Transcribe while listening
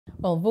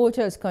While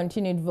voters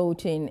continued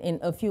voting in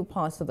a few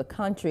parts of the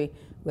country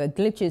where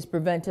glitches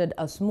prevented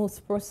a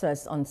smooth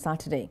process on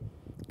Saturday.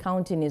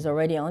 Counting is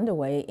already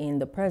underway in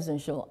the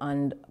presidential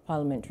and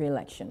parliamentary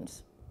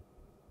elections.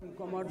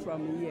 Come out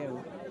from here.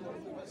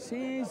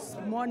 Since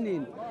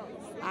morning,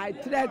 I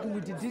trek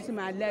with this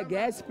my leg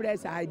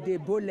express. I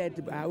did bullet.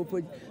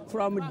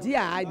 From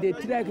there, I did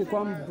trek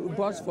come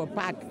bus for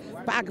park.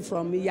 Park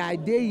from here, I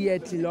did here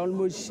till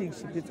almost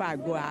 6 before I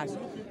go out.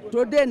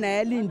 Today,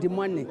 early in the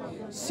morning,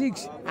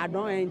 6, I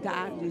don't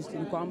enter this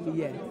thing come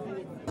here.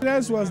 The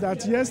stress was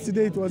that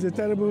yesterday it was a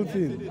terrible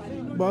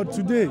thing, but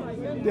today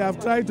they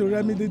have tried to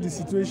remedy the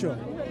situation.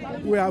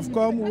 We have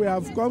come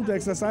to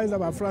exercise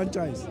our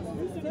franchise,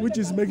 which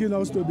is making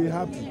us to be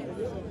happy.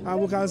 And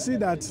we can see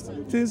that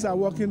things are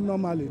working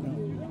normally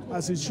now,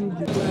 as it should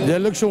be. The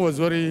election was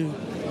very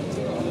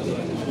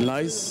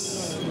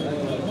nice.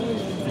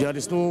 There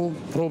is no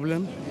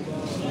problem,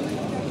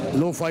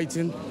 no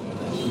fighting.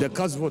 The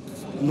cast vote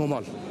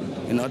normal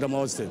in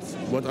Adamawa State,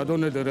 but I don't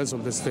know the rest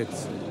of the state.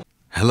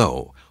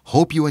 Hello,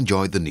 hope you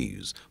enjoyed the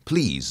news.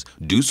 Please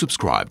do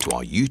subscribe to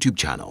our YouTube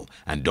channel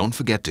and don't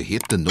forget to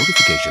hit the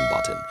notification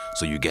button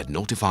so you get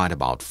notified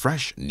about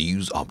fresh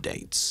news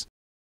updates.